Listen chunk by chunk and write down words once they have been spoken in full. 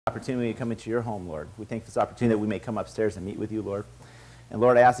Opportunity to come into your home, Lord. We thank this opportunity that we may come upstairs and meet with you, Lord. And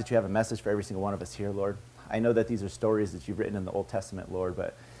Lord, I ask that you have a message for every single one of us here, Lord. I know that these are stories that you've written in the Old Testament, Lord,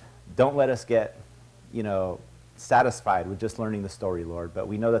 but don't let us get, satisfied with just learning the story, Lord. But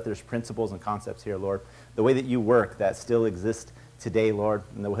we know that there's principles and concepts here, Lord. The way that you work that still exist today, Lord,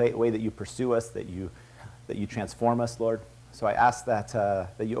 and the way that you pursue us, that you transform us, Lord. So I ask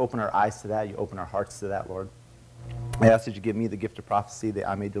that you open our eyes to that, you open our hearts to that, Lord. I ask that you give me the gift of prophecy that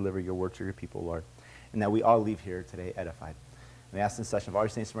I may deliver your word to your people, Lord, and that we all leave here today edified. And we ask in the session of all your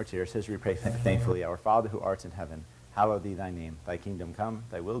saints and martyrs, his we pray thankfully, our Father who art in heaven, hallowed be thy name. Thy kingdom come,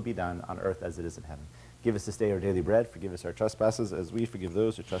 thy will be done on earth as it is in heaven. Give us this day our daily bread. Forgive us our trespasses as we forgive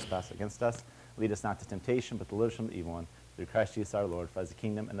those who trespass against us. Lead us not to temptation, but deliver us from the evil one. Through Christ Jesus our Lord, for as the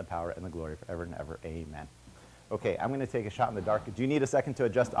kingdom and the power and the glory forever and ever. Amen. Okay, I'm going to take a shot in the dark. Do you need a second to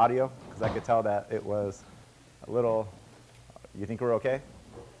adjust audio? Because I could tell that it was a little... You think we're okay?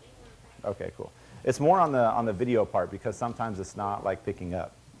 Okay, cool. It's more on the video part because sometimes it's not like picking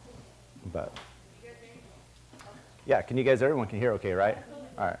up. But yeah, everyone can hear okay, right?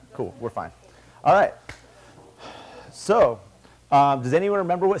 All right, cool, we're fine. All right. So, does anyone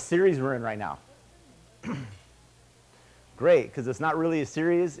remember what series we're in right now? Great, because it's not really a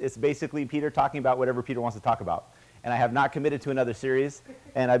series. It's basically Peter talking about whatever Peter wants to talk about. And I have not committed to another series,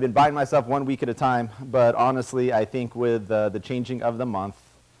 and I've been buying myself 1 week at a time, but honestly, I think with the changing of the month,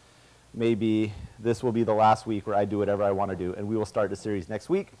 maybe this will be the last week where I do whatever I want to do, and we will start the series next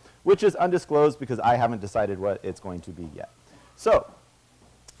week, which is undisclosed because I haven't decided what it's going to be yet. So,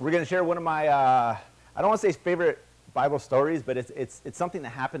 we're going to share one of my, I don't want to say favorite Bible stories, but it's something that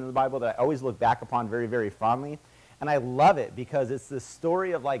happened in the Bible that I always look back upon very, very fondly, and I love it because it's this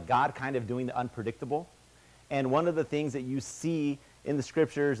story of like God kind of doing the unpredictable. And one of the things that you see in the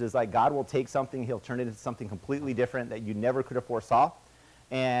scriptures is like God will take something, he'll turn it into something completely different that you never could have foresaw.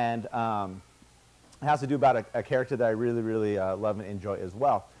 And it has to do about a character that I really, really love and enjoy as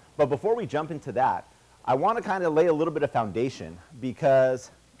well. But before we jump into that, I want to kind of lay a little bit of foundation because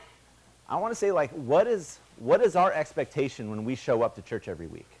I want to say like what is our expectation when we show up to church every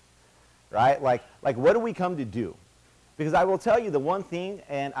week, right? Like what do we come to do? Because I will tell you the one thing,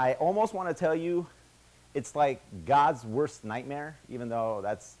 and I almost want to tell you, it's like God's worst nightmare, even though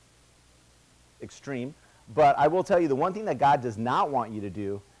that's extreme. But I will tell you the one thing that God does not want you to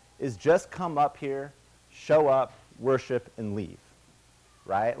do is just come up here, show up, worship, and leave,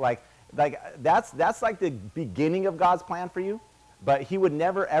 right? Like that's like the beginning of God's plan for you, but he would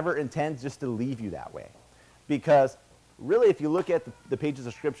never, ever intend just to leave you that way. Because really, if you look at the pages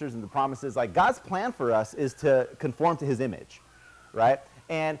of scriptures and the promises, like God's plan for us is to conform to his image, right?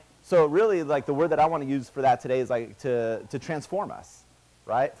 And so really, like the word that I want to use for that today is like to transform us,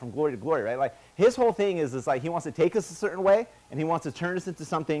 right? From glory to glory, right? Like his whole thing is like he wants to take us a certain way, and he wants to turn us into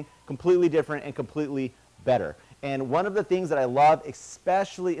something completely different and completely better. And one of the things that I love,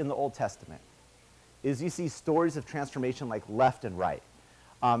 especially in the Old Testament, is you see stories of transformation like left and right.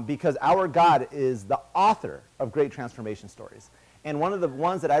 Because our God is the author of great transformation stories. And one of the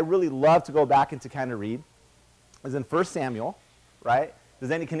ones that I really love to go back and to kind of read is in 1 Samuel, right?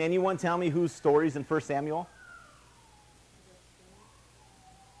 Can anyone tell me whose stories in 1 Samuel?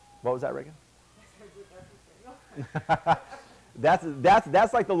 What was that, Reagan?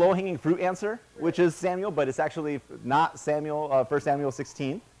 that's like the low-hanging fruit answer, which is Samuel, but it's actually not Samuel, 1 Samuel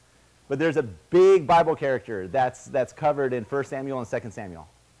 16. But there's a big Bible character that's covered in 1 Samuel and 2 Samuel.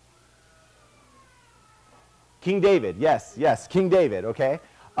 King David, yes, King David, okay?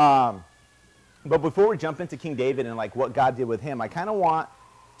 But before we jump into King David and like what God did with him, I kind of want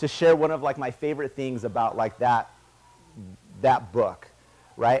to share one of like my favorite things about like that book,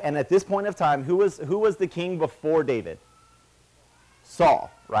 right? And at this point of time, who was the king before David?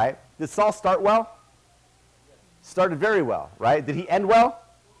 Saul, right? Did Saul start well? Started very well, right? Did he end well?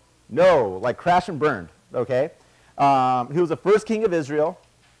 No, like crash and burned, okay? He was the first king of Israel,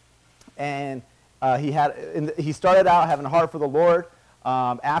 and he started out having a heart for the Lord.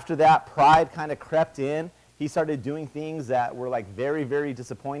 After that, pride kind of crept in. He started doing things that were like very, very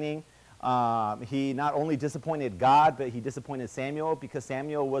disappointing. He not only disappointed God, but he disappointed Samuel because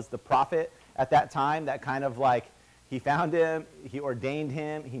Samuel was the prophet at that time that kind of like, he found him, he ordained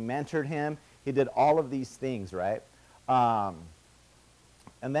him, he mentored him, he did all of these things, right?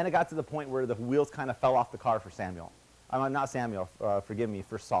 And then it got to the point where the wheels kind of fell off the car for Samuel. Not Samuel, forgive me,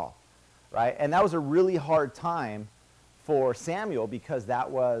 for Saul, right? And that was a really hard time for Samuel because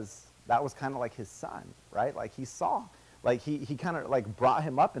that was kind of like his son, right? Like he saw, like he kind of like brought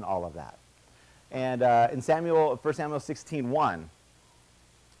him up in all of that. And in 1 Samuel 16:1,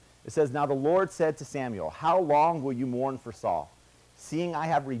 it says, "Now the Lord said to Samuel, how long will you mourn for Saul? seeing I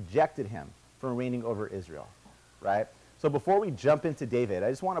have rejected him from reigning over Israel, right? So before we jump into David,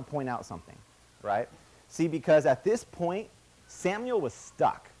 I just want to point out something, right? See, because at this point, Samuel was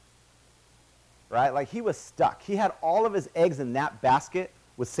stuck, right? Like, he was stuck. He had all of his eggs in that basket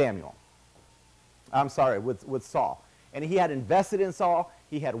with Samuel. I'm sorry, with Saul. And he had invested in Saul.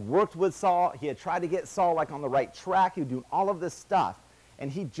 He had worked with Saul. He had tried to get Saul, like, on the right track. He was doing all of this stuff.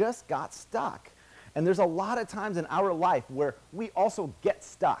 And he just got stuck. And there's a lot of times in our life where we also get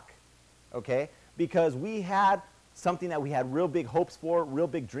stuck, okay? Because we had something that we had real big hopes for, real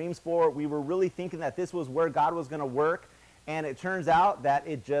big dreams for. We were really thinking that this was where God was going to work. And it turns out that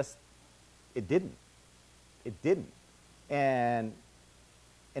it didn't. It didn't. And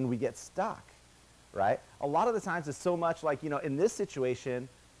we get stuck, right? A lot of the times it's so much like, in this situation,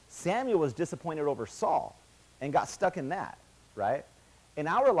 Samuel was disappointed over Saul and got stuck in that, right? In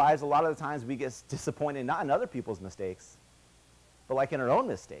our lives, a lot of the times we get disappointed not in other people's mistakes, but like in our own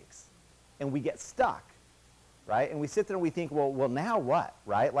mistakes. And we get stuck, right? And we sit there and we think, well, now what,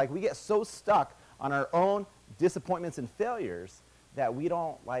 right? Like, we get so stuck on our own disappointments and failures that we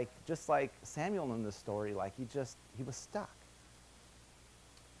don't, like, just like Samuel in this story, like, he was stuck.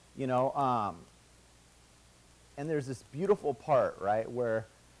 And there's this beautiful part, right, where,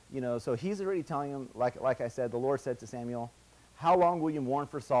 so he's already telling him, like I said, the Lord said to Samuel, how long will you mourn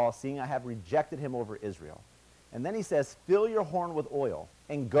for Saul, seeing I have rejected him over Israel? And then he says, fill your horn with oil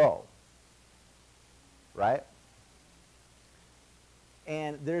and go, right?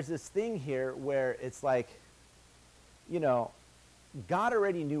 And there's this thing here where it's like, God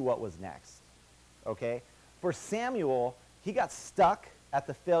already knew what was next, okay? For Samuel, he got stuck at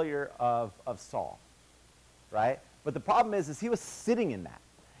the failure of Saul, right? But the problem is he was sitting in that.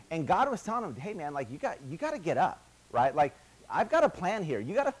 And God was telling him, hey, man, like, you got to get up, right? Like, I've got a plan here.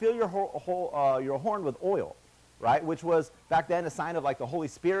 You got to fill your horn with oil, right? Which was, back then, a sign of, like, the Holy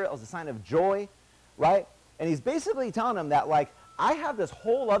Spirit. It was a sign of joy, right? And he's basically telling him that, like, I have this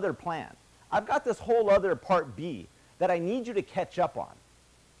whole other plan. I've got this whole other part B that I need you to catch up on,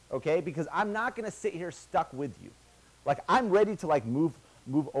 okay? Because I'm not going to sit here stuck with you. Like, I'm ready to, like, move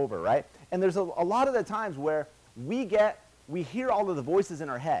over, right? And there's a lot of the times where we hear all of the voices in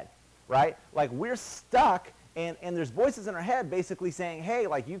our head, right? Like, we're stuck, and there's voices in our head basically saying, hey,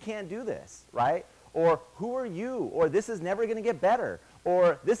 like, you can't do this, right? Or, who are you? Or, this is never going to get better.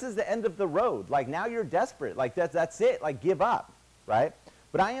 Or, this is the end of the road. Like, now you're desperate. Like, that's it. Like, give up, right?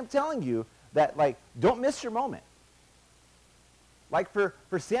 But I am telling you that, like, don't miss your moment. Like, for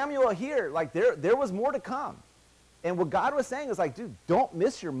Samuel here, like, there was more to come. And what God was saying is, like, dude, don't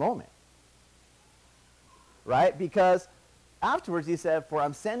miss your moment. Right? Because afterwards he said, for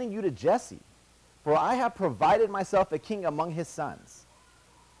I'm sending you to Jesse, for I have provided myself a king among his sons.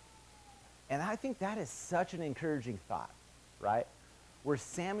 And I think that is such an encouraging thought, right? Where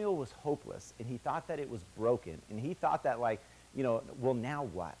Samuel was hopeless, and he thought that it was broken, and he thought that, like, well, now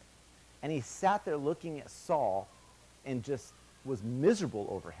what? And he sat there looking at Saul and just was miserable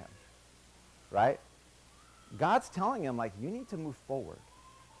over him, right? God's telling him, like, you need to move forward.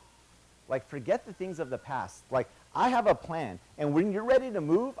 Like, forget the things of the past. Like, I have a plan, and when you're ready to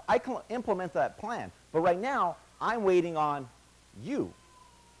move, I can implement that plan. But right now, I'm waiting on you.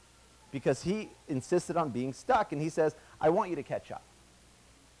 Because he insisted on being stuck, and he says, I want you to catch up.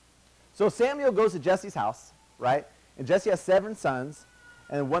 So Samuel goes to Jesse's house, right? And Jesse has 7 sons,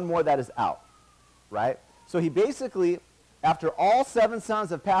 and one more that is out, right? So he basically, after all 7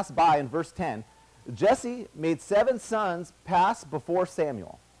 sons have passed by, in verse 10, Jesse made 7 sons pass before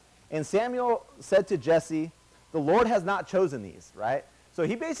Samuel. And Samuel said to Jesse, the Lord has not chosen these, right? So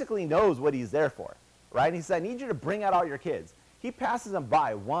he basically knows what he's there for, right? And he said, I need you to bring out all your kids. He passes them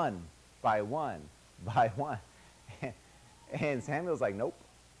by one, by one, by one. And Samuel's like, nope,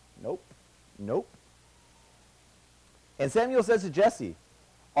 nope, nope. And Samuel says to Jesse,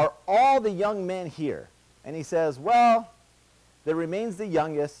 are all the young men here? And he says, well, there remains the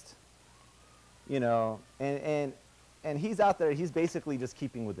youngest, and he's out there, he's basically just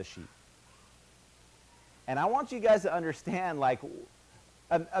keeping with the sheep. And I want you guys to understand, like,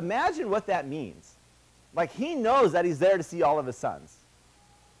 imagine what that means. Like, he knows that he's there to see all of his sons,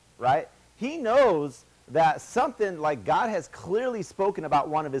 right? He knows that something, like, God has clearly spoken about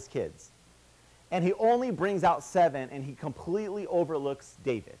one of his kids. And he only brings out 7, and he completely overlooks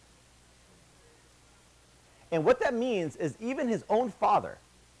David. And what that means is even his own father,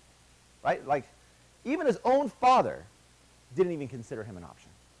 right? Like, even his own father didn't even consider him an option.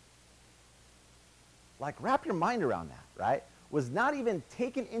 Like, wrap your mind around that, right? Was not even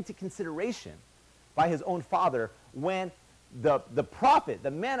taken into consideration by his own father when the prophet,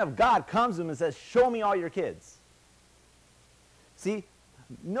 the man of God, comes to him and says, show me all your kids. See,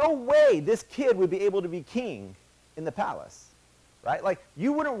 no way this kid would be able to be king in the palace, right? Like,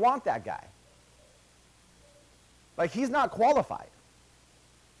 you wouldn't want that guy. Like, he's not qualified.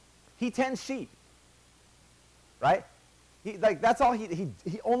 He tends sheep, right? Like, that's all he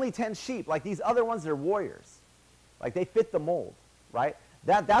only tends sheep. Like, these other ones, they're warriors. Like, they fit the mold, right?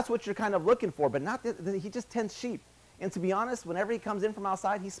 That's what you're kind of looking for, but not he just tends sheep. And to be honest, whenever he comes in from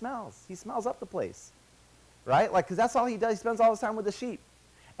outside, he smells. He smells up the place, right? Like, because that's all he does. He spends all his time with the sheep.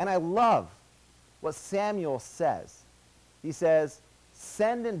 And I love what Samuel says. He says,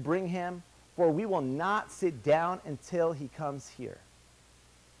 send and bring him, for we will not sit down until he comes here.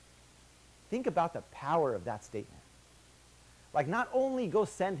 Think about the power of that statement. Like, not only go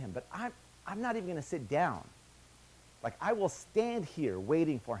send him, but I'm not even going to sit down. Like, I will stand here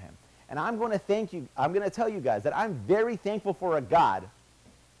waiting for him. And I'm going to thank you. I'm going to tell you guys that I'm very thankful for a God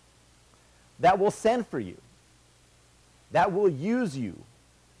that will send for you, that will use you,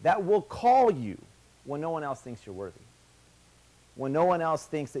 that will call you when no one else thinks you're worthy, when no one else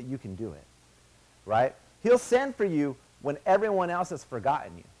thinks that you can do it, right? He'll send for you when everyone else has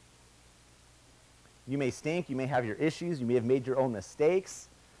forgotten you. You may stink, you may have your issues, you may have made your own mistakes,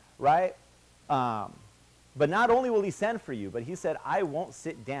 right? But not only will he send for you, but he said, I won't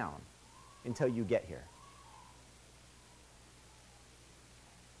sit down until you get here.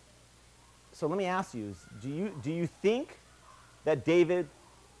 So let me ask you, do you think that David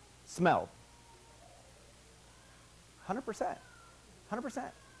smelled? 100%. 100%.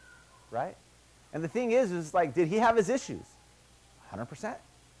 Right? And the thing is like, did he have his issues? 100%.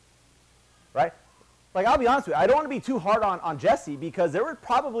 Right? Like, I'll be honest with you, I don't want to be too hard on Jesse, because there were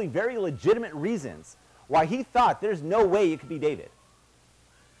probably very legitimate reasons why he thought there's no way it could be David.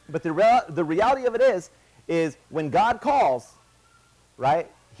 But the reality of it is when God calls, right,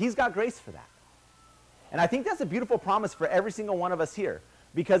 he's got grace for that. And I think that's a beautiful promise for every single one of us here.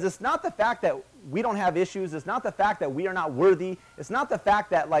 Because it's not the fact that we don't have issues. It's not the fact that we are not worthy. It's not the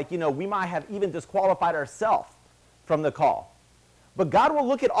fact that, like, we might have even disqualified ourselves from the call. But God will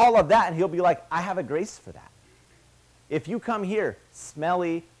look at all of that and he'll be like, I have a grace for that. If you come here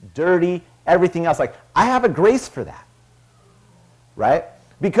smelly, dirty, everything else, like, I have a grace for that. Right?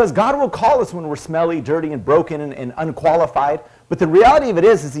 Because God will call us when we're smelly, dirty, and broken and unqualified. But the reality of it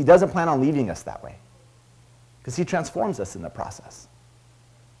is he doesn't plan on leaving us that way. Because he transforms us in the process.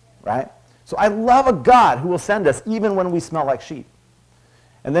 Right? So I love a God who will send us even when we smell like sheep.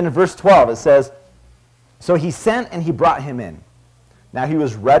 And then in verse 12 it says, so he sent and he brought him in. Now he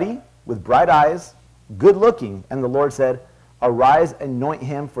was ruddy, with bright eyes, good looking, and the Lord said, arise, anoint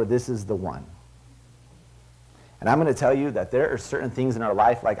him, for this is the one. And I'm going to tell you that there are certain things in our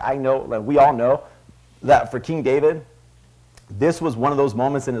life, like I know, like we all know, that for King David, this was one of those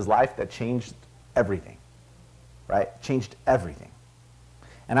moments in his life that changed everything. Right? Changed everything.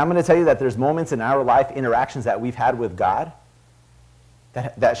 And I'm going to tell you that there's moments in our life, interactions that we've had with God,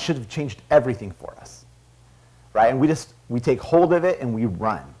 that should have changed everything for us. Right? And we take hold of it and we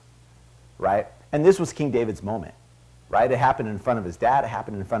run. Right? And this was King David's moment. Right? It happened in front of his dad. It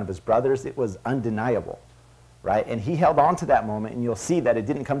happened in front of his brothers. It was undeniable. Right? And he held on to that moment, and you'll see that it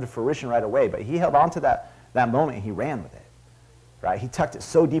didn't come to fruition right away, but he held on to that moment and he ran with it. Right? He tucked it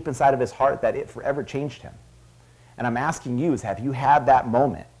so deep inside of his heart that it forever changed him. And I'm asking you, have you had that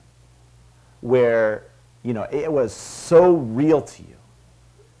moment where, it was so real to you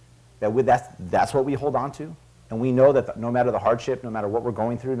that that's what we hold on to? And we know that no matter the hardship, no matter what we're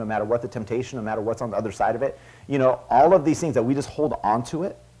going through, no matter what the temptation, no matter what's on the other side of it, all of these things that we just hold on to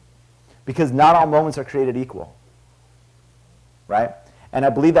it, because not all moments are created equal. Right? And I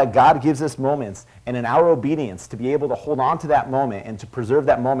believe that God gives us moments, and in our obedience, to be able to hold on to that moment and to preserve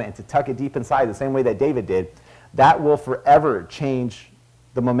that moment and to tuck it deep inside the same way that David did, that will forever change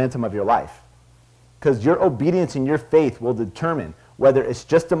the momentum of your life. Because your obedience and your faith will determine whether it's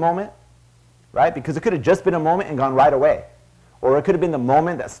just a moment, right? Because it could have just been a moment and gone right away. Or it could have been the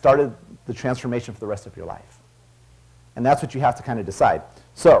moment that started the transformation for the rest of your life. And that's what you have to kind of decide.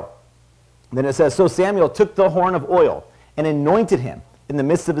 So, then it says, so Samuel took the horn of oil and anointed him in the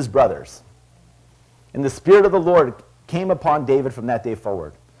midst of his brothers. And the Spirit of the Lord came upon David from that day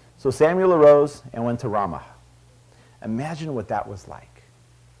forward. So Samuel arose and went to Ramah. Imagine what that was like.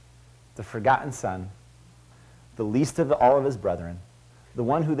 The forgotten son, the least of all of his brethren, the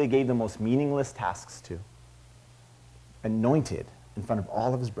one who they gave the most meaningless tasks to, anointed in front of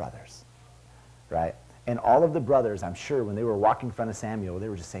all of his brothers, right? And all of the brothers, I'm sure, when they were walking in front of Samuel, they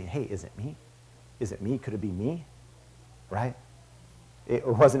were just saying, hey, is it me? Is it me? Could it be me? Right? It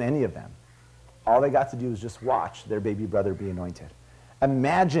wasn't any of them. All they got to do was just watch their baby brother be anointed.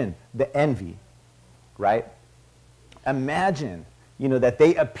 Imagine the envy, right? Imagine you know, that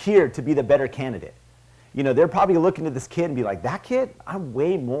they appeared to be the better candidate. You know, they're probably looking at this kid and be like, that kid, I'm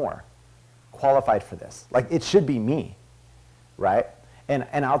way more qualified for this. Like, it should be me, right?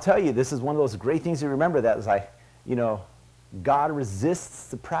 And I'll tell you, this is one of those great things you remember, that is like, you know, God resists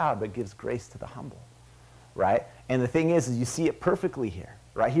the proud but gives grace to the humble, right? And the thing is you see it perfectly here,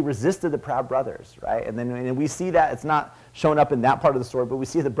 right? He resisted the proud brothers, right? And we see that it's not shown up in that part of the story, but we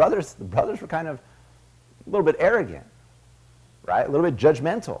see the brothers were kind of a little bit arrogant, right? A little bit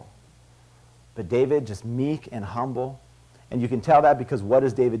judgmental. But David, just meek and humble. And you can tell that because what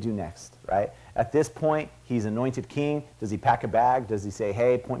does David do next, right? At this point, he's anointed king. Does he pack a bag? Does he say,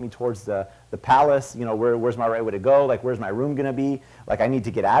 hey, point me towards the palace? You know, where's my right way to go? Like, where's my room going to be? Like, I need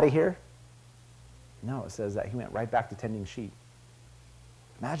to get out of here? No, it says that he went right back to tending sheep.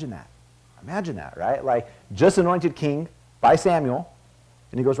 Imagine that. Imagine that, right? Like, just anointed king by Samuel,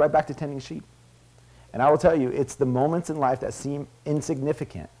 and he goes right back to tending sheep. And I will tell you, it's the moments in life that seem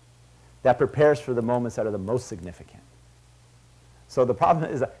insignificant that prepares for the moments that are the most significant. So the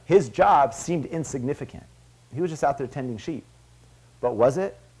problem is that his job seemed insignificant. He was just out there tending sheep. But was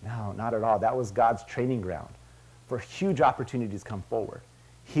it? No, not at all. That was God's training ground for huge opportunities to come forward.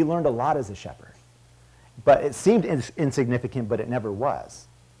 He learned a lot as a shepherd. But it seemed insignificant, but it never was,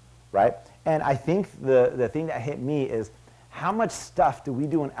 right? And I think the thing that hit me is, how much stuff do we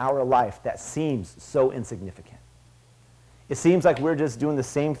do in our life that seems so insignificant? It seems like we're just doing the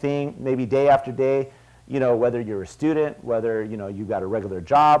same thing maybe day after day, you know, whether you're a student, whether, you know, you got a regular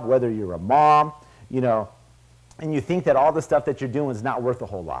job, whether you're a mom, you know, and you think that all the stuff that you're doing is not worth a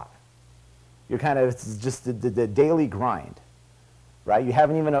whole lot. You're kind of, it's just the daily grind, right? You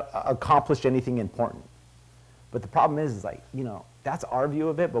haven't even accomplished anything important. But the problem is like, you know, that's our view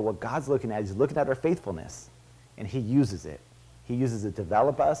of it, but what God's looking at is he's looking at our faithfulness, and he uses it. He uses it to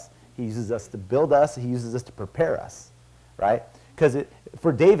develop us. He uses us to build us. He uses us to prepare us, right? Because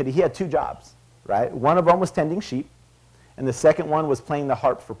for David, he had two jobs, right? One of them was tending sheep, and the second one was playing the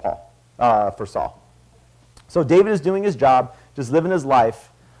harp for Saul. So David is doing his job, just living his life,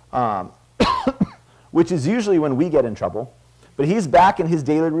 which is usually when we get in trouble. But he's back in his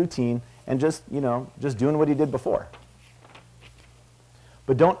daily routine and just, you know, just doing what he did before.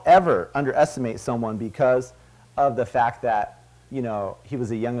 But don't ever underestimate someone because of the fact that, you know, he was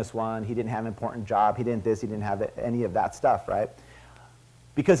the youngest one, he didn't have an important job, he didn't this, he didn't have any of that stuff, right?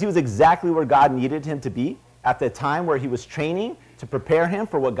 Because he was exactly where God needed him to be at the time where he was training to prepare him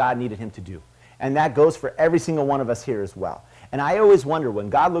for what God needed him to do. And that goes for every single one of us here as well. And I always wonder, when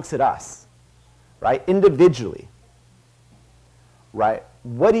God looks at us, right, individually, right,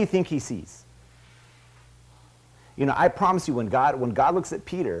 what do you think he sees? You know, I promise you, when God looks at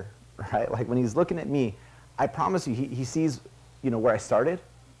Peter, right, like when he's looking at me, I promise you, he sees, you know, where I started,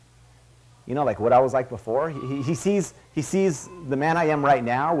 you know, like what I was like before. He sees the man I am right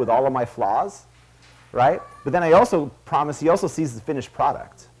now with all of my flaws, right? But then I also promise he also sees the finished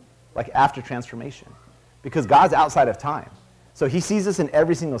product, like after transformation, because God's outside of time. So he sees us in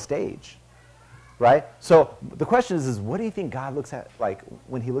every single stage, right? So the question is what do you think God looks at, like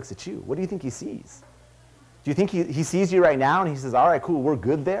when he looks at you? What do you think he sees? Do you think he sees you right now and he says, all right, cool, we're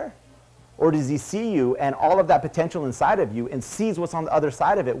good there? Or does he see you and all of that potential inside of you and sees what's on the other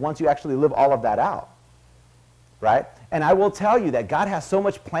side of it once you actually live all of that out, right? And I will tell you that God has so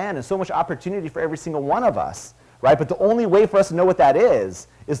much plan and so much opportunity for every single one of us, right? But the only way for us to know what that is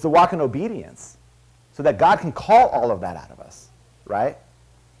to walk in obedience so that God can call all of that out of us, right?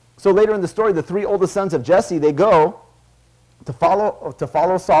 So later in the story, the three oldest sons of Jesse, they go to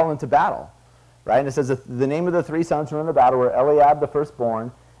follow Saul into battle, right? And it says that the name of the three sons who were in the battle were Eliab, the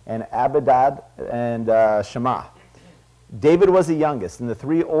firstborn, and Abadad and Shema. David was the youngest, and the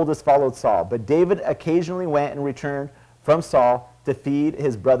three oldest followed Saul. But David occasionally went and returned from Saul to feed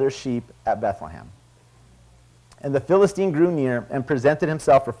his brother's sheep at Bethlehem. And the Philistine grew near and presented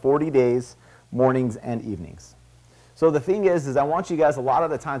himself for 40 days, mornings and evenings. So the thing is I want you guys, a lot of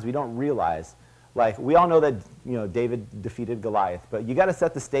the times we don't realize, like we all know that, you know, David defeated Goliath, but you got to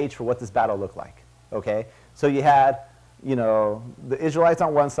set the stage for what this battle looked like, okay? So you had, you know, the Israelites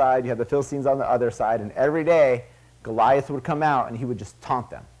on one side, you had the Philistines on the other side, and every day Goliath would come out and he would just taunt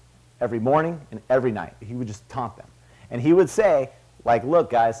them. Every morning and every night, he would just taunt them. And he would say, like, look,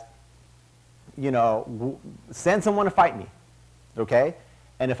 guys, you know, send someone to fight me, okay?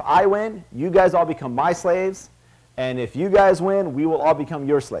 And if I win, you guys all become my slaves, and if you guys win, we will all become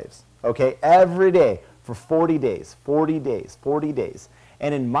your slaves, okay? Every day for 40 days, 40 days, 40 days.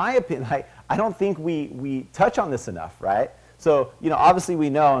 And in my opinion, I don't think we touch on this enough, right? So, you know, obviously we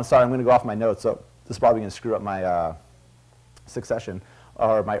know, and sorry, I'm going to go off my notes, so this is probably going to screw up my succession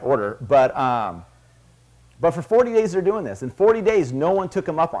or my order, but But for 40 days they're doing this. In 40 days, no one took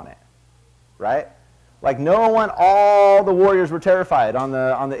him up on it, right? Like no one, all the warriors were terrified on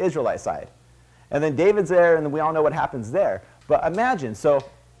the Israelite side. And then David's there, and we all know what happens there. But imagine, so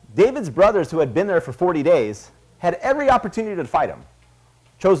David's brothers who had been there for 40 days had every opportunity to fight him,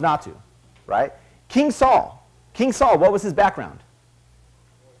 chose not to, right? King Saul, what was his background?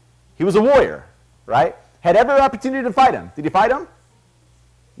 He was a warrior, right? Had every opportunity to fight him. Did he fight him?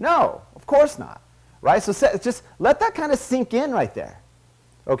 No, of course not. Right? So just let that kind of sink in right there.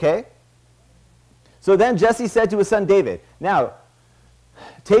 Okay? So then Jesse said to his son David, now,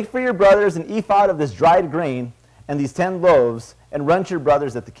 take for your brothers an ephod of this dried grain and these 10 loaves and run to your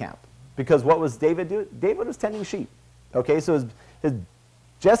brothers at the camp. Because what was David doing? David was tending sheep. Okay? So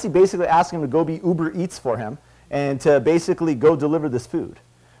Jesse basically asked him to go be Uber Eats for him and to basically go deliver this food.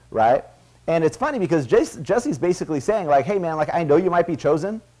 Right? And it's funny because Jesse's basically saying like, hey man, like I know you might be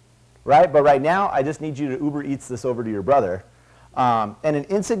chosen, right? But right now, I just need you to Uber Eats this over to your brother. And an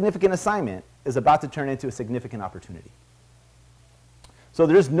insignificant assignment is about to turn into a significant opportunity. So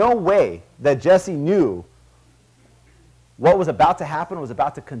there's no way that Jesse knew what was about to happen was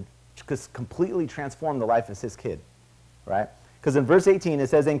about to completely transform the life of his kid, right? Because in verse 18 it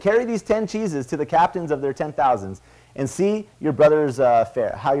says, and carry these 10 cheeses to the captains of their 10,000s and see your brothers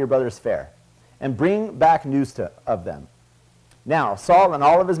how your brothers fare, and bring back news of them. Now, Saul and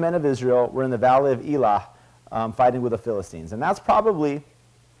all of his men of Israel were in the valley of Elah fighting with the Philistines. And that's probably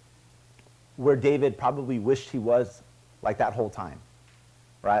where David probably wished he was like that whole time.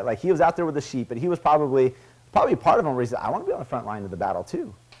 Right? Like he was out there with the sheep, and he was probably part of him where he said, I want to be on the front line of the battle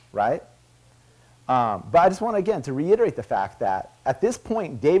too. Right? But I just want, again, to reiterate the fact that at this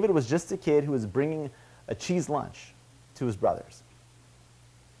point, David was just a kid who was bringing a cheese lunch to his brothers.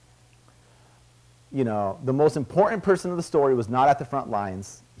 You know, the most important person of the story was not at the front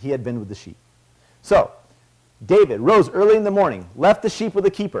lines. He had been with the sheep. So, David rose early in the morning, left the sheep with a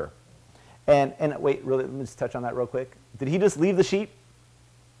keeper. And wait, really, let me just touch on that real quick. Did he just leave the sheep?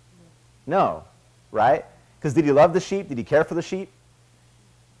 No, right? Because did he love the sheep? Did he care for the sheep?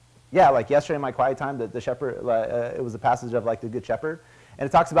 Yeah, like yesterday in my quiet time, the shepherd, it was a passage of like the good shepherd. And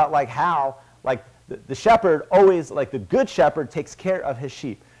it talks about like how like the shepherd always, like the good shepherd takes care of his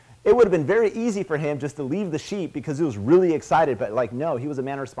sheep. It would have been very easy for him just to leave the sheep because he was really excited, but like no, he was a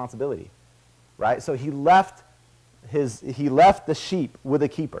man of responsibility, right? So he left the sheep with a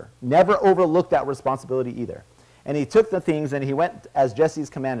keeper. Never overlooked that responsibility either. And he took the things and he went as Jesse's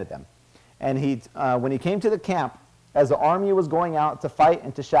commanded them. And when he came to the camp, as the army was going out to fight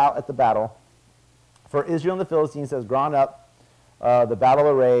and to shout at the battle, for Israel and the Philistines has drawn up the battle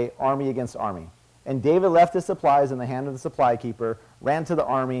array, army against army. And David left his supplies in the hand of the supply keeper, ran to the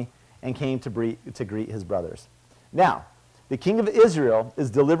army, and came to greet his brothers. Now, the king of Israel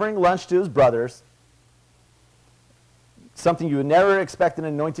is delivering lunch to his brothers, something you would never expect an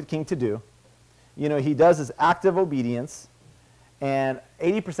anointed king to do. You know, he does his active obedience, and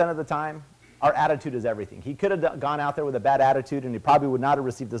 80% of the time, our attitude is everything. He could have gone out there with a bad attitude, and he probably would not have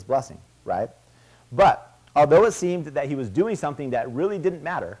received this blessing, right? But although it seemed that he was doing something that really didn't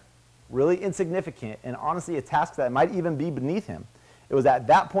matter, really insignificant, and honestly a task that might even be beneath him, it was at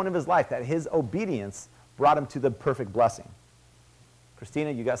that point of his life that his obedience brought him to the perfect blessing.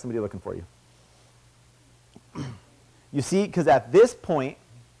 Christina, you got somebody looking for you. You see, because at this point,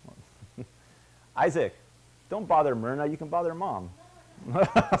 Isaac, don't bother Myrna, you can bother mom.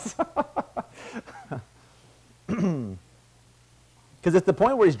 Because it's the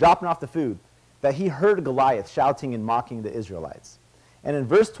point where he's dropping off the food that he heard Goliath shouting and mocking the Israelites. And in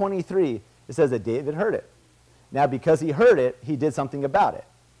verse 23, it says that David heard it. Now, because he heard it, he did something about it.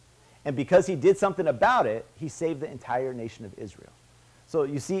 And because he did something about it, he saved the entire nation of Israel. So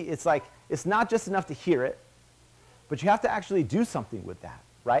you see, it's like, it's not just enough to hear it, but you have to actually do something with that,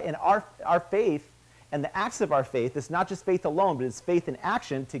 right? And our faith and the acts of our faith, it's not just faith alone, but it's faith in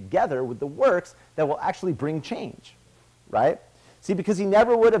action together with the works that will actually bring change, right? See, because he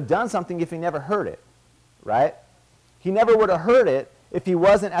never would have done something if he never heard it, right? He never would have heard it if he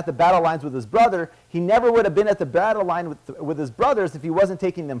wasn't at the battle lines with his brother. He never would have been at the battle line with his brothers if he wasn't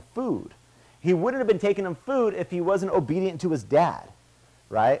taking them food. He wouldn't have been taking them food if he wasn't obedient to his dad,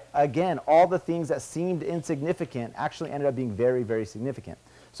 right? Again, all the things that seemed insignificant actually ended up being very, very significant.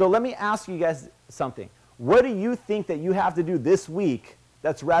 So let me ask you guys something. What do you think that you have to do this week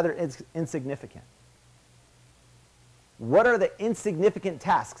that's rather insignificant? What are the insignificant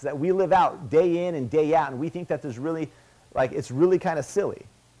tasks that we live out day in and day out, and we think that there's really, like, it's really kind of silly?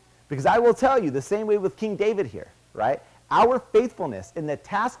 Because I will tell you, the same way with King David here, right? Our faithfulness in the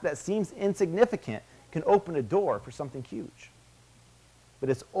task that seems insignificant can open a door for something huge. But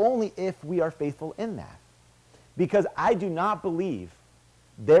it's only if we are faithful in that, because I do not believe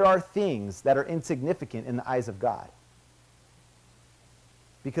there are things that are insignificant in the eyes of God.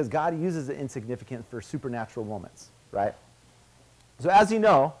 Because God uses the insignificant for supernatural moments, right? So as you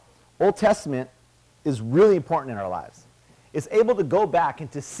know, Old Testament is really important in our lives. It's able to go back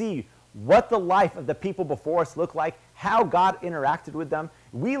and to see what the life of the people before us looked like, how God interacted with them.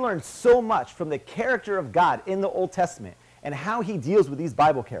 We learn so much from the character of God in the Old Testament and how he deals with these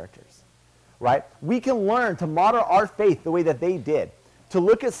Bible characters, right? We can learn to model our faith the way that they did, to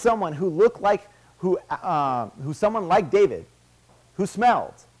look at someone who looked like, who someone like David, who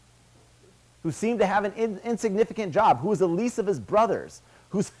smelled, who seemed to have an insignificant job, who was the least of his brothers,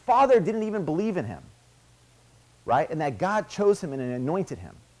 whose father didn't even believe in him, right? And that God chose him and anointed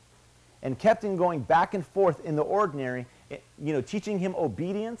him and kept him going back and forth in the ordinary, you know, teaching him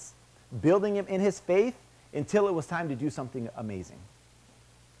obedience, building him in his faith until it was time to do something amazing.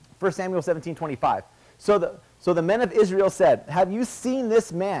 1 Samuel 17:25. So the men of Israel said, "Have you seen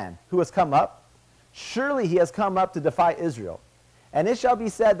this man who has come up? Surely he has come up to defy Israel. And it shall be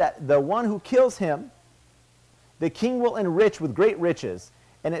said that the one who kills him, the king will enrich with great riches.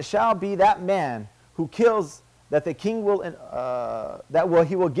 And it shall be that man who kills, that the king will,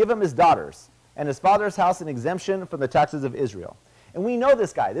 he will give him his daughters and his father's house an exemption from the taxes of Israel." And we know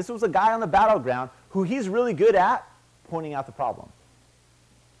this guy. This was a guy on the battleground who he's really good at pointing out the problem.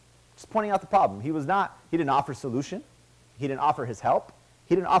 Just pointing out the problem. He didn't offer solution. He didn't offer his help.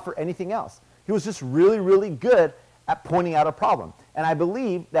 He didn't offer anything else. He was just really, really good at pointing out a problem. And I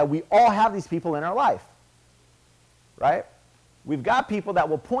believe that we all have these people in our life, right? We've got people that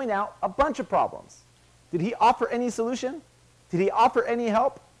will point out a bunch of problems. Did he offer any solution? Did he offer any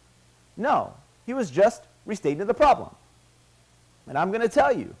help? No. He was just restating the problem. And I'm going to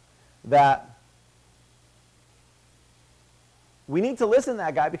tell you that we need to listen to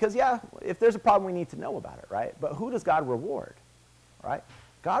that guy because, yeah, if there's a problem, we need to know about it, right? But who does God reward, right?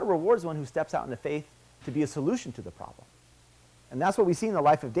 God rewards one who steps out into faith to be a solution to the problem. And that's what we see in the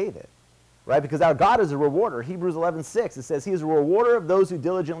life of David, right? Because our God is a rewarder. Hebrews 11:6, it says he is a rewarder of those who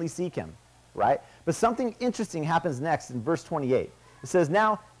diligently seek him, right? But something interesting happens next in verse 28. It says,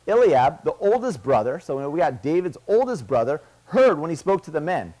 "Now Eliab, the oldest brother," so we got David's oldest brother, "heard when he spoke to the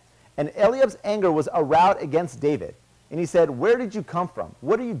men. And Eliab's anger was aroused against David. And he said, 'Where did you come from?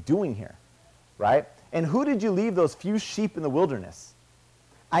 What are you doing here?' Right? 'And who did you leave those few sheep in the wilderness?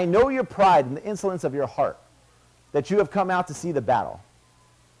 I know your pride and the insolence of your heart, that you have come out to see the battle.'"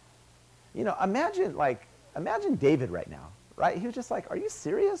 You know, imagine David right now, right? He was just like, "Are you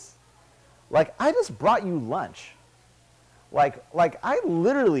serious? Like, I just brought you lunch. Like I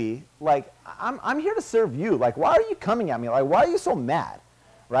literally, I'm here to serve you. Like, why are you coming at me? Like, why are you so mad?"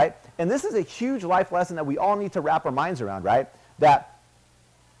 Right? And this is a huge life lesson that we all need to wrap our minds around, right? That,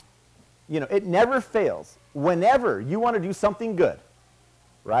 you know, it never fails. Whenever you want to do something good,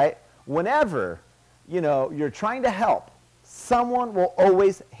 right? Whenever, you know, you're trying to help, someone will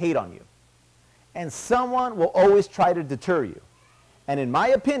always hate on you. And someone will always try to deter you. And in my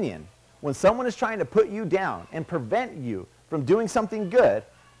opinion, when someone is trying to put you down and prevent you from doing something good,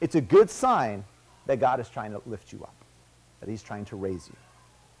 it's a good sign that God is trying to lift you up, that he's trying to raise you,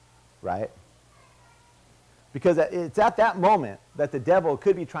 right? Because it's at that moment that the devil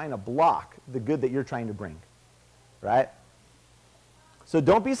could be trying to block the good that you're trying to bring, right? So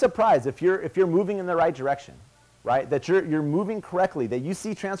don't be surprised if you're moving in the right direction, right? That you're moving correctly, that you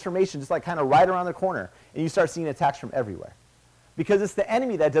see transformation just like kind of right around the corner, and you start seeing attacks from everywhere. Because it's the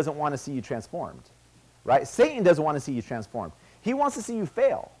enemy that doesn't want to see you transformed, right? Satan doesn't want to see you transformed. He wants to see you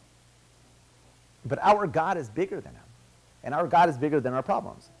fail. But our God is bigger than him, and our God is bigger than our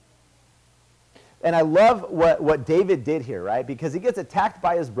problems. And I love what David did here, right? Because he gets attacked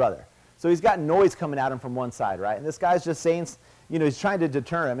by his brother. So he's got noise coming at him from one side, right? And this guy's just saying, you know, he's trying to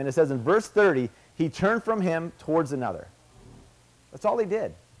deter him. And it says in verse 30, he turned from him towards another. That's all he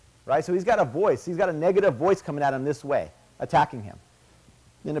did, right? So he's got a voice. He's got a negative voice coming at him this way, attacking him.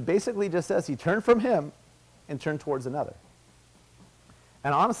 And it basically just says he turned from him and turned towards another.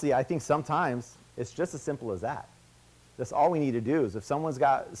 And honestly, I think sometimes it's just as simple as that. That's all we need to do is if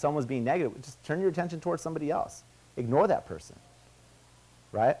someone's being negative, just turn your attention towards somebody else. Ignore that person,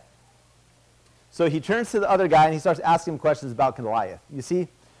 right? So he turns to the other guy and he starts asking him questions about Goliath. You see,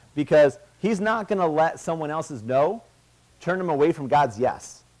 because he's not going to let someone else's no turn him away from God's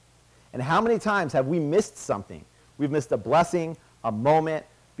yes. And how many times have we missed something? We've missed a blessing, a moment,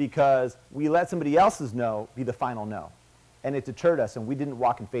 because we let somebody else's no be the final no. And it deterred us, and we didn't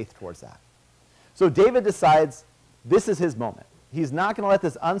walk in faith towards that. So David decides this is his moment. He's not going to let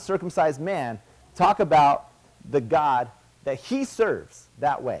this uncircumcised man talk about the God that he serves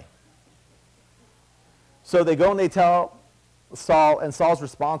that way. So they go and they tell Saul, and Saul's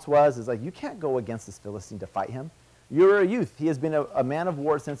response is like, you can't go against this Philistine to fight him. You're a youth. He has been a man of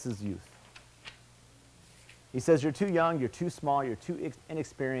war since his youth. He says, you're too young, you're too small, you're too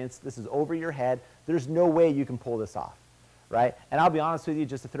inexperienced. This is over your head. There's no way you can pull this off, right? And I'll be honest with you,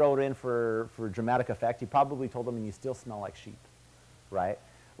 just to throw it in for dramatic effect, he probably told them, and you still smell like sheep, right?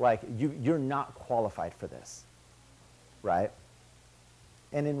 Like, you're not qualified for this, right?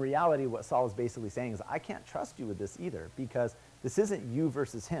 And in reality, what Saul is basically saying is, I can't trust you with this either, because this isn't you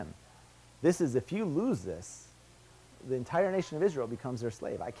versus him. This is, if you lose this, the entire nation of Israel becomes their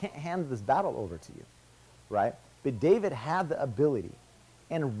slave. I can't hand this battle over to you. Right? But David had the ability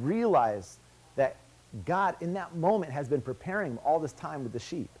and realized that God in that moment has been preparing him all this time with the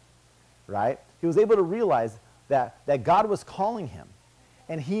sheep. Right? He was able to realize that God was calling him.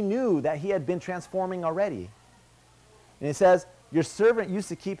 And he knew that he had been transforming already. And it says, your servant used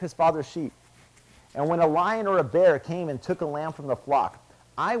to keep his father's sheep. And when a lion or a bear came and took a lamb from the flock,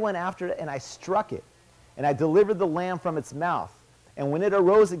 I went after it and I struck it. And I delivered the lamb from its mouth. And when it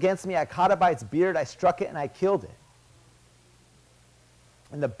arose against me, I caught it by its beard, I struck it, and I killed it.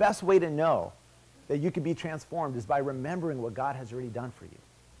 And the best way to know that you can be transformed is by remembering what God has already done for you.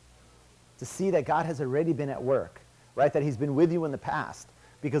 To see that God has already been at work, right? That he's been with you in the past.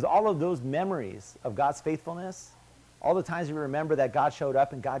 Because all of those memories of God's faithfulness, all the times we remember that God showed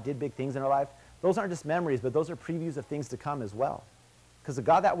up and God did big things in our life, those aren't just memories, but those are previews of things to come as well. Because the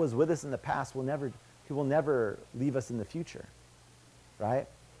God that was with us in the past will never leave us in the future. Right?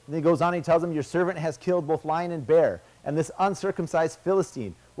 And he goes on, he tells them, your servant has killed both lion and bear, and this uncircumcised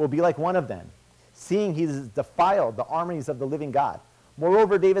Philistine will be like one of them, seeing he has defiled the armies of the living God.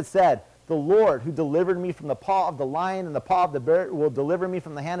 Moreover, David said, the Lord who delivered me from the paw of the lion and the paw of the bear will deliver me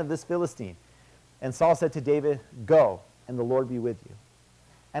from the hand of this Philistine. And Saul said to David, go, and the Lord be with you.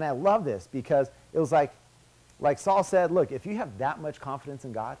 And I love this because it was like Saul said, look, if you have that much confidence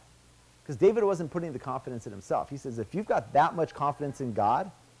in God, because David wasn't putting the confidence in himself. He says, if you've got that much confidence in God,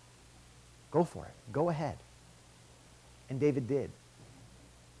 go for it. Go ahead. And David did.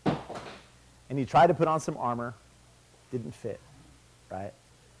 And he tried to put on some armor. Didn't fit. Right?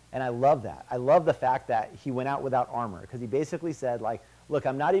 And I love that. I love the fact that he went out without armor. Because he basically said, like, look,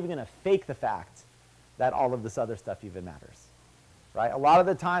 I'm not even going to fake the fact that all of this other stuff even matters. Right? A lot of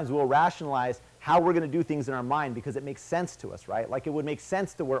the times we'll rationalize how we're going to do things in our mind because it makes sense to us. Right? Like it would make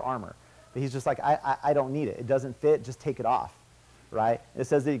sense to wear armor. But he's just like, I don't need it. It doesn't fit. Just take it off, right? It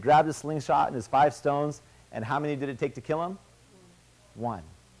says that he grabbed his slingshot and his 5 stones, and how many did it take to kill him? One.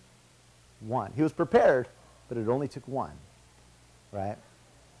 He was prepared, but it only took one, right?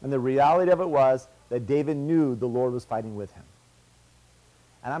 And the reality of it was that David knew the Lord was fighting with him.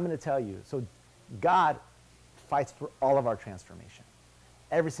 And I'm going to tell you, so God fights for all of our transformation.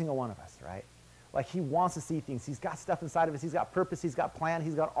 Every single one of us, right? Like he wants to see things. He's got stuff inside of us. He's got purpose. He's got plan.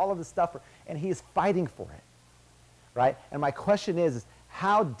 He's got all of this stuff. And he is fighting for it. Right? And my question is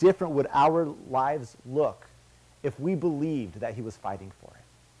how different would our lives look if we believed that he was fighting for it?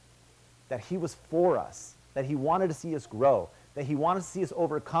 That he was for us. That he wanted to see us grow. That he wanted to see us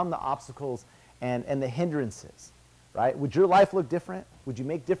overcome the obstacles and the hindrances. Right? Would your life look different? Would you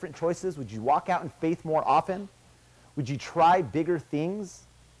make different choices? Would you walk out in faith more often? Would you try bigger things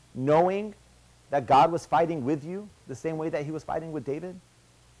knowing that God was fighting with you the same way that he was fighting with David?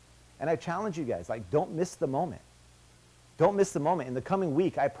 And I challenge you guys, like, don't miss the moment. Don't miss the moment. In the coming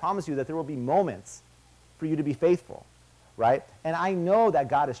week, I promise you that there will be moments for you to be faithful, right? And I know that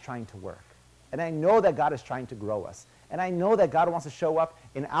God is trying to work. And I know that God is trying to grow us. And I know that God wants to show up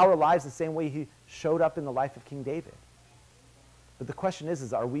in our lives the same way he showed up in the life of King David. But the question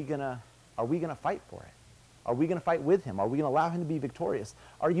is are we gonna fight for it? Are we going to fight with him? Are we going to allow him to be victorious?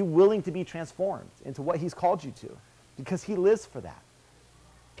 Are you willing to be transformed into what he's called you to? Because he lives for that.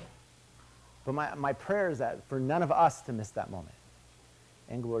 But my prayer is that for none of us to miss that moment.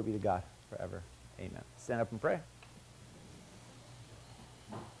 And glory be to God forever. Amen. Stand up and pray.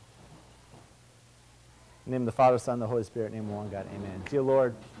 In the name of the Father, Son, and the Holy Spirit, in the name of one God. Amen. Dear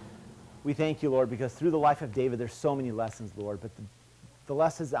Lord, we thank you, Lord, because through the life of David, there's so many lessons, Lord. But the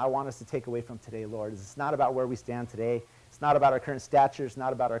lessons that I want us to take away from today, Lord, is it's not about where we stand today. It's not about our current stature. It's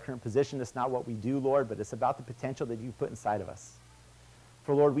not about our current position. It's not what we do, Lord, but it's about the potential that you've put inside of us.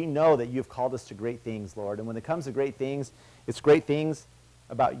 For, Lord, we know that you've called us to great things, Lord. And when it comes to great things, it's great things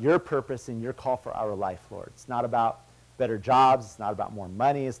about your purpose and your call for our life, Lord. It's not about better jobs. It's not about more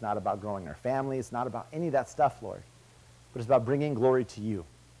money. It's not about growing our family. It's not about any of that stuff, Lord. But it's about bringing glory to you,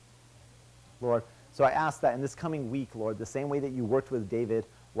 Lord. So I ask that in this coming week, Lord, the same way that you worked with David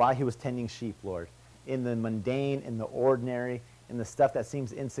while he was tending sheep, Lord, in the mundane, in the ordinary, in the stuff that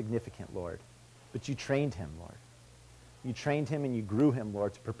seems insignificant, Lord, but you trained him, Lord. You trained him and you grew him,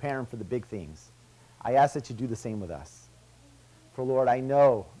 Lord, to prepare him for the big things. I ask that you do the same with us. For, Lord, I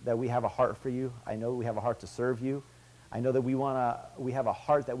know that we have a heart for you. I know we have a heart to serve you. I know that we have a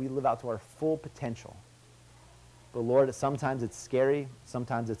heart that we live out to our full potential. But, Lord, sometimes it's scary.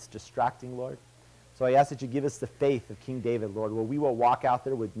 Sometimes it's distracting, Lord. So I ask that you give us the faith of King David, Lord, where we will walk out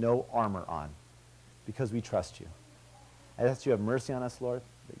there with no armor on because we trust you. I ask that you have mercy on us, Lord,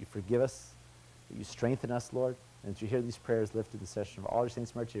 that you forgive us, that you strengthen us, Lord, and that you hear these prayers lifted in the session of all your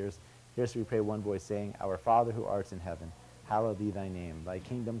saints from our tears. Hear us, we pray, one voice saying, Our Father who art in heaven, hallowed be thy name. Thy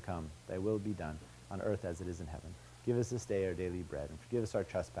kingdom come, thy will be done, on earth as it is in heaven. Give us this day our daily bread, and forgive us our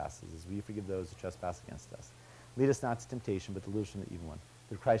trespasses, as we forgive those who trespass against us. Lead us not to temptation, but deliver us from the evil one.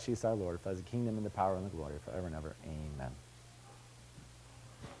 Through Christ Jesus our Lord, for thy is the kingdom and the power and the glory forever and ever. Amen.